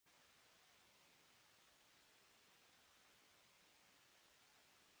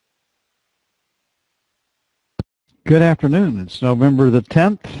Good afternoon. It's November the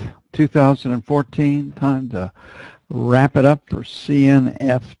 10th, 2014. Time to wrap it up for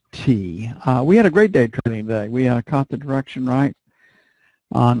CNFT. We had a great day trading today. We caught the direction right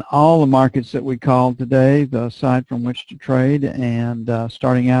on all the markets that we called today, the side from which to trade, and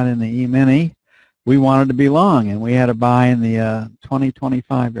starting out in the E-mini, we wanted to be long, and we had a buy in the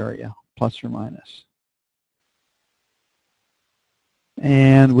 2025 area, plus or minus.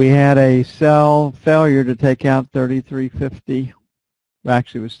 And we had a sell failure to take out 33.50.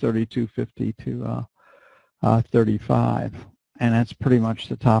 Actually, it was 32.50 to 35, and that's pretty much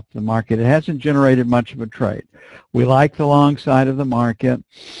the top of the market. It hasn't generated much of a trade. We like the long side of the market.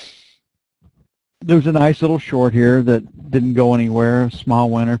 There's a nice little short here that didn't go anywhere. A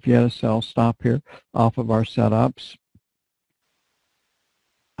small winner if you had a sell stop here off of our setups.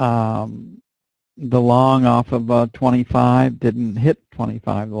 The long off of 25 didn't hit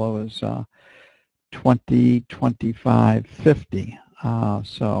 25. The low is 20.25.50.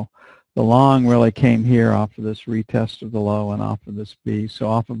 So the long really came here off of this retest of the low and off of this B. So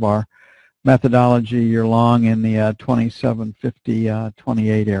off of our methodology, you're long in the 27.50,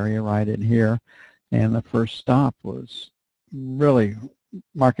 28 area right in here. And the first stop was really,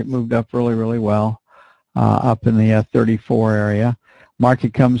 market moved up really, really well up in the 34 area.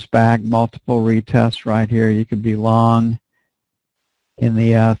 Market comes back, multiple retests right here. You could be long in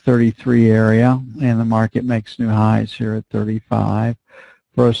the 33 area, and the market makes new highs here at 35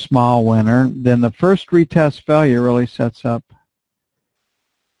 for a small winner. Then the first retest failure really sets up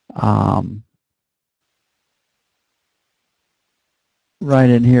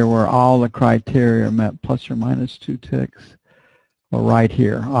right in here where all the criteria are met, plus or minus 2 ticks, or right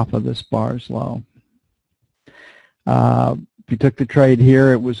here off of this bar's low. If you took the trade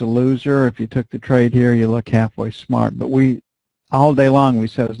here, it was a loser. If you took the trade here, you look halfway smart. But we, all day long, we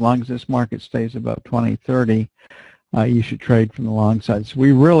said as long as this market stays above 2030, you should trade from the long side. So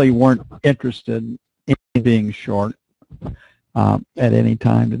we really weren't interested in being short at any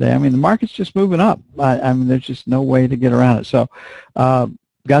time today. I mean, the market's just moving up. I mean, there's just no way to get around it. So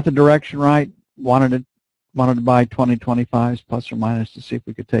got the direction right. Wanted to buy 2025s plus or minus to see if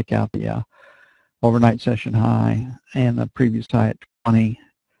we could take out the overnight session high and the previous high at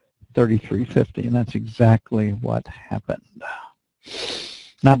 20.33.50, and that's exactly what happened.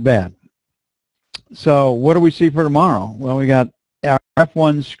 Not bad. So what do we see for tomorrow? Well, we got our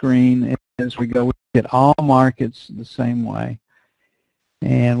F1 screen as we go. We get all markets the same way,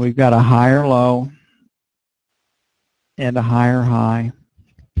 and we've got a higher low and a higher high.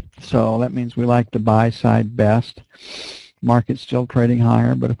 So that means we like the buy side best. Market's still trading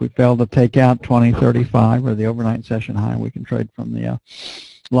higher, but if we fail to take out 20.35 or the overnight session high, we can trade from the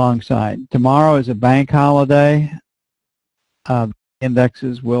long side. Tomorrow is a bank holiday.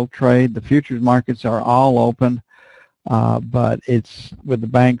 Indexes will trade. The futures markets are all open, but it's with the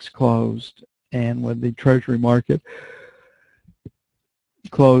banks closed and with the Treasury market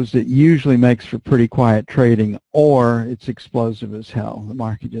closed, it usually makes for pretty quiet trading, or it's explosive as hell. The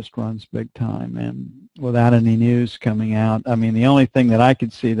market just runs big time, and without any news coming out, I mean, the only thing that I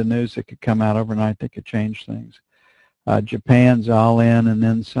could see, the news that could come out overnight that could change things. Japan's all in and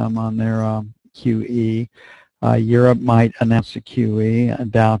then some on their QE. Europe might announce a QE. I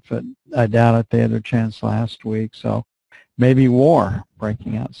doubt it. They had their chance last week. So maybe war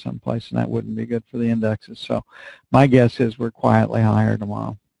breaking out someplace, and that wouldn't be good for the indexes. So my guess is we're quietly higher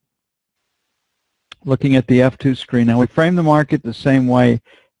tomorrow. Looking at the F2 screen, now we frame the market the same way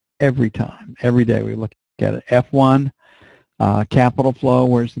every time. Every day we look at it. F1, capital flow,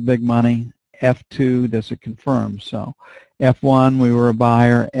 where's the big money? F2, does it confirm? So F1, we were a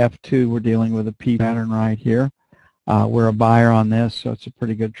buyer. F2, we're dealing with a P pattern right here. We're a buyer on this, so it's a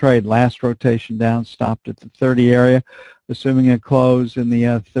pretty good trade. Last rotation down stopped at the 30 area. Assuming a close in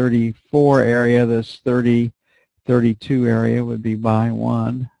the 34 area, this 30, 32 area would be buy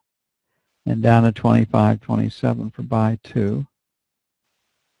 1, and down to 25, 27 for buy 2.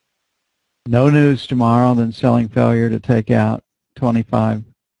 No news tomorrow, then selling failure to take out 25,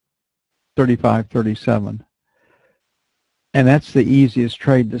 35, 37. And that's the easiest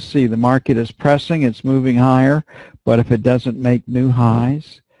trade to see. The market is pressing, it's moving higher, but if it doesn't make new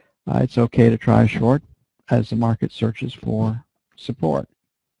highs, it's okay to try short as the market searches for support.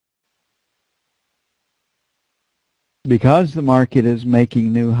 Because the market is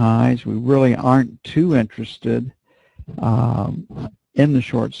making new highs, we really aren't too interested in the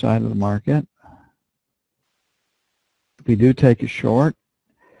short side of the market. If we do take a short,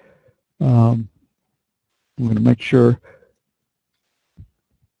 I'm going to make sure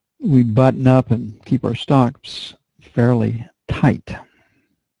we button up and keep our stops fairly tight.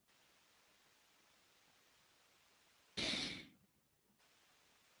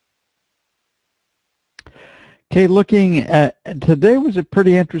 Okay, looking at today was a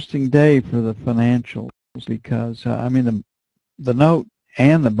pretty interesting day for the financials because I mean the note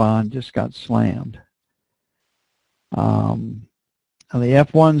and the bond just got slammed. On the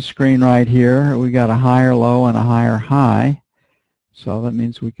F1 screen right here, we got a higher low and a higher high, so that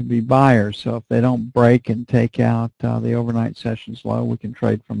means we can be buyers. So if they don't break and take out the overnight sessions low, we can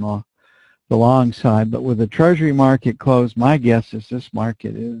trade from the long side. But with the Treasury market closed, my guess is this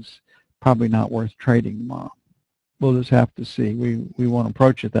market is probably not worth trading tomorrow. We'll just have to see. We won't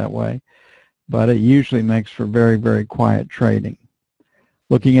approach it that way, but it usually makes for very, very quiet trading.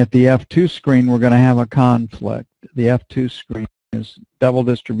 Looking at the F2 screen, we're going to have a conflict. The F2 screen is double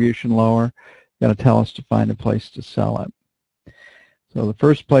distribution lower. Got to tell us to find a place to sell it. So the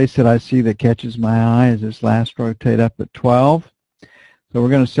first place that I see that catches my eye is this last rotate up at 12. So we're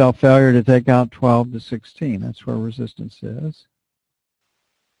going to sell failure to take out 12 to 16. That's where resistance is.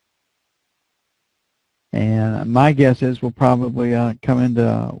 And my guess is we'll probably come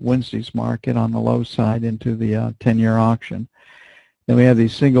into Wednesday's market on the low side into the 10-year auction. Then we have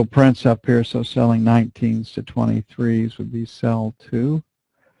these single prints up here, so selling 19s to 23s would be sell 2.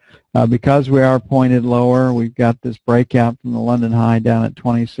 Because we are pointed lower, we've got this breakout from the London high down at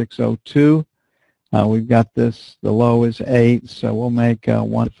 26.02. We've got this, the low is 8, so we'll make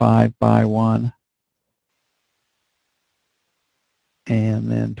 1.5 buy 1. And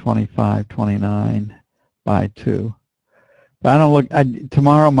then 25.29 buy 2. But I don't look,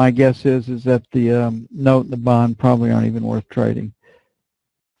 tomorrow my guess is that the note and the bond probably aren't even worth trading.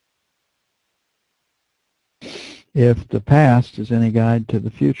 If the past is any guide to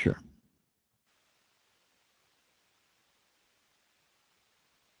the future.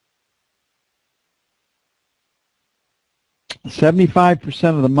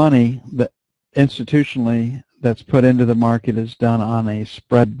 $75% of the money that institutionally that's put into the market is done on a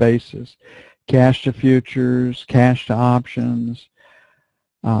spread basis. Cash to futures, cash to options,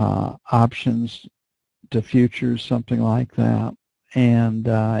 options to futures, something like that. And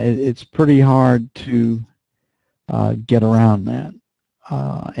it's pretty hard to get around that.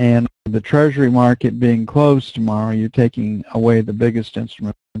 And the Treasury market being closed tomorrow, you're taking away the biggest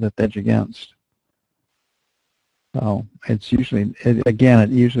instrument that they hedge against. So it's usually, it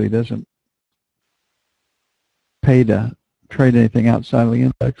usually doesn't pay to trade anything outside of the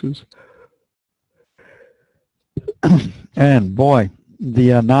indexes. And boy,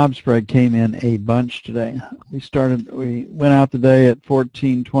 the knob spread came in a bunch today. We went out today at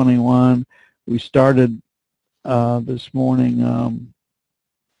 14.21. We started this morning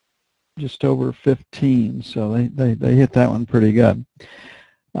just over 15, so they hit that one pretty good.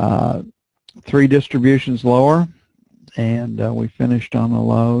 3 distributions lower, and we finished on the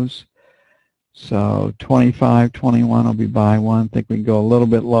lows. So 25.21 will be buy 1. I think we can go a little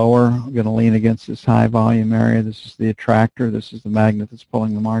bit lower. I'm going to lean against this high volume area. This is the attractor. This is the magnet that's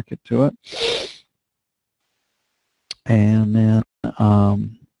pulling the market to it. And then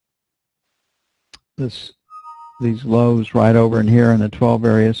these lows right over in here in the 12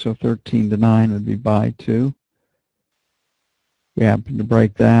 area, so 13 to 9 would be buy 2. We happen to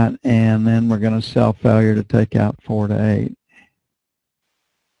break that, and then we're going to sell failure to take out 4 to 8.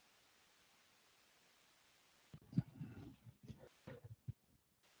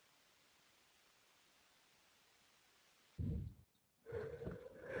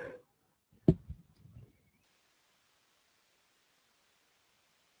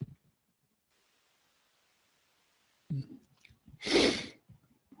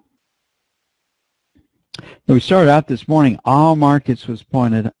 We started out this morning, all markets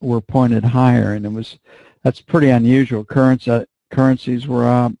were pointed higher, and that's pretty unusual. Currencies were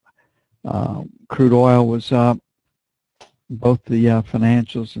up, crude oil was up, both the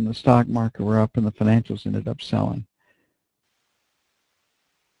financials and the stock market were up, and the financials ended up selling.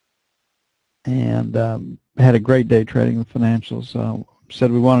 And had a great day trading the financials.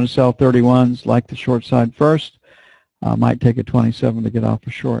 Said we wanted to sell 31s, like the short side first. Might take a 27 to get off a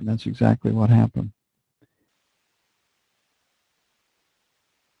short, and that's exactly what happened.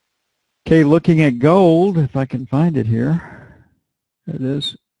 Okay, looking at gold, if I can find it here. There it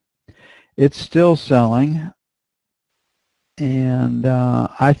is. It's still selling, and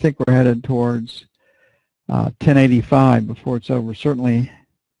I think we're headed towards 1085 before it's over. Certainly,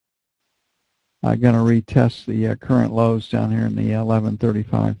 I'm going to retest the current lows down here in the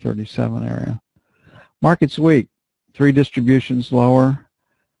 1135.37 area. Market's weak. 3 distributions lower.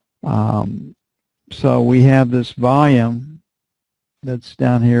 So we have this volume that's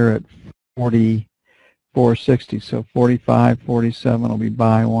down here at 44.60. So 45.47 will be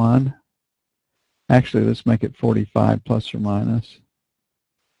buy 1. Actually, let's make it 45 plus or minus.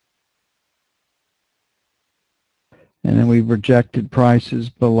 And then we've rejected prices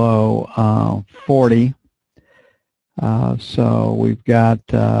below 40. So we've got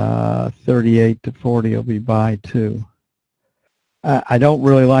 38 to 40 will be buy 2. I don't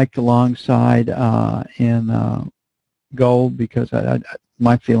really like the long side in gold because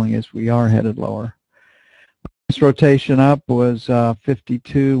my feeling is we are headed lower. This rotation up was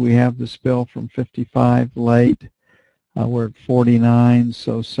 52. We have the spill from 55 late. We're at 49,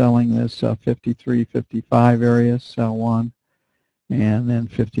 so selling this 53, 55 area, sell 1, and then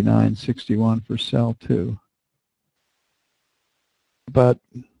 59, 61 for sell 2. But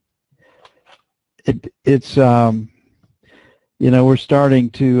it's we're starting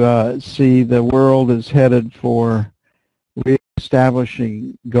to see the world is headed for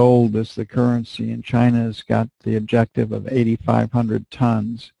reestablishing gold as the currency, and China's got the objective of 8,500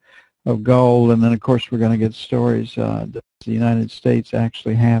 tons of gold. And then, of course, we're going to get stories does the United States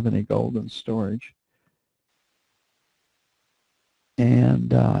actually have any gold in storage?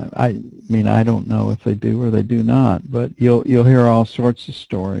 And I mean, I don't know if they do or they do not, but you'll hear all sorts of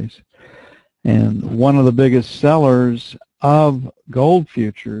stories. And one of the biggest sellers of gold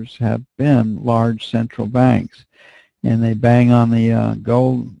futures have been large central banks, and they bang on the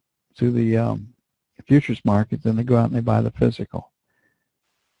gold through the futures market, then they go out and they buy the physical.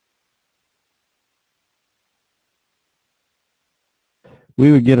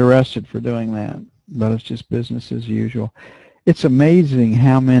 We would get arrested for doing that, but it's just business as usual. It's amazing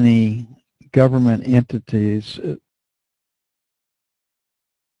how many government entities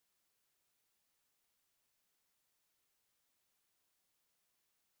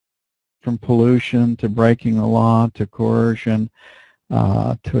from pollution to breaking the law to coercion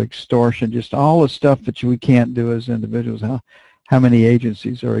to extortion, just all the stuff that we can't do as individuals. How many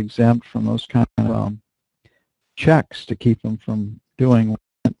agencies are exempt from those kind of checks to keep them from doing what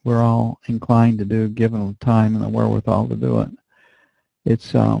we're all inclined to do, given the time and the wherewithal to do it.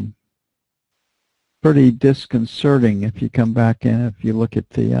 It's pretty disconcerting if you come back in, if you look at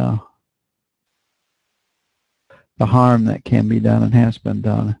the harm that can be done and has been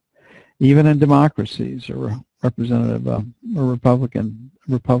done, even in democracies or representative or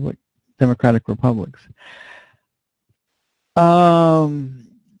democratic republics.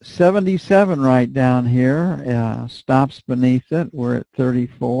 77 right down here, stops beneath it. We're at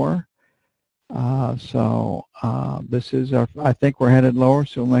 34. So this is our, I think we're headed lower,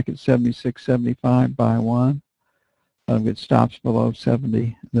 so we'll make it 76, 75 by 1. It stops below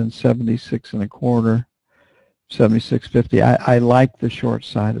 70, then 76 and a quarter, 76.50. I like the short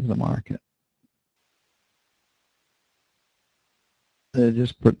side of the market. They're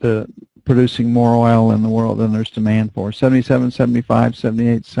just producing more oil in the world than there's demand for. 77, 75,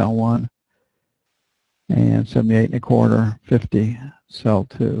 78, sell 1. And 78 and a quarter, 50, sell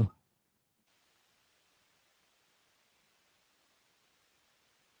 2.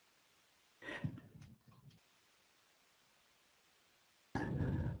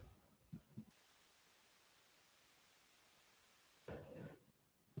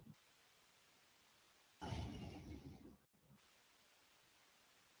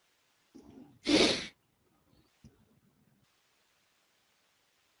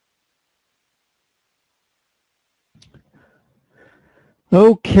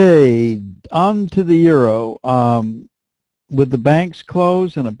 Okay, on to the euro. With the banks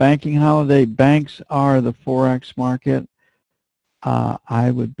closed and a banking holiday, banks are the Forex market.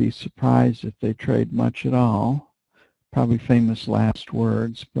 I would be surprised if they trade much at all. Probably famous last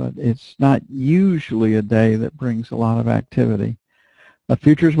words, but it's not usually a day that brings a lot of activity.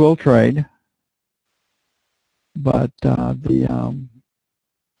 Futures will trade, but the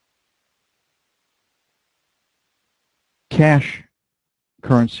cash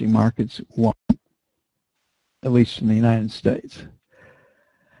currency markets won't, at least in the United States.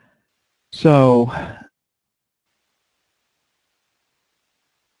 So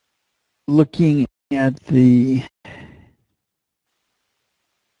looking at the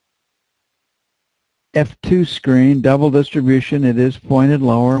F2 screen, double distribution, it is pointed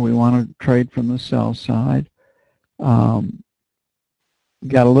lower. We want to trade from the sell side.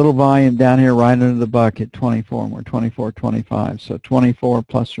 Got a little volume down here right under the bucket, 24, and we're 24.25. So 24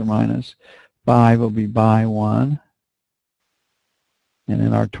 plus or minus 5 will be buy 1. And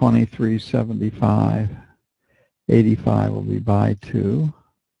then our 23.75, 85 will be buy 2.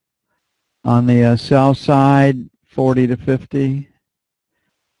 On the sell side, 40 to 50.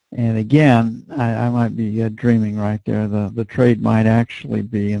 And again, I might be dreaming right there. The trade might actually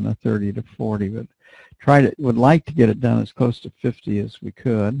be in the 30 to 40, but would like to get it done as close to 50 as we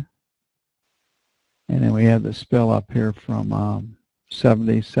could. And then we have the spill up here from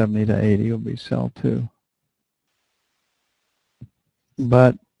 70 to 80 will be sell 2.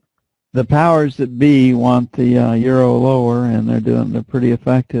 But the powers that be want the euro lower, and they're pretty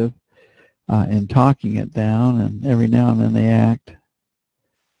effective in talking it down, and every now and then they act.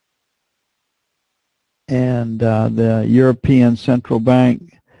 And the European Central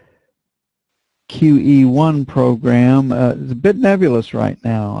Bank QE1 program is a bit nebulous right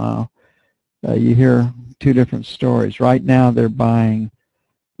now. You hear two different stories. Right now they're buying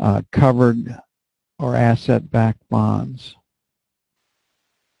covered or asset-backed bonds.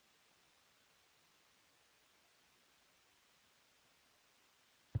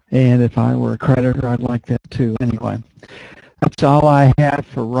 And if I were a creditor, I'd like that too. Anyway, that's all I have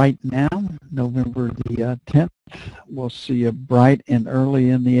for right now. November the 10th. We'll see you bright and early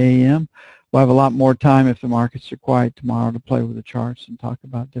in the a.m. We'll have a lot more time if the markets are quiet tomorrow to play with the charts and talk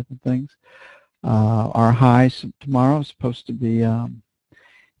about different things. Our high tomorrow is supposed to be in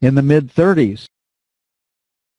the mid-30s.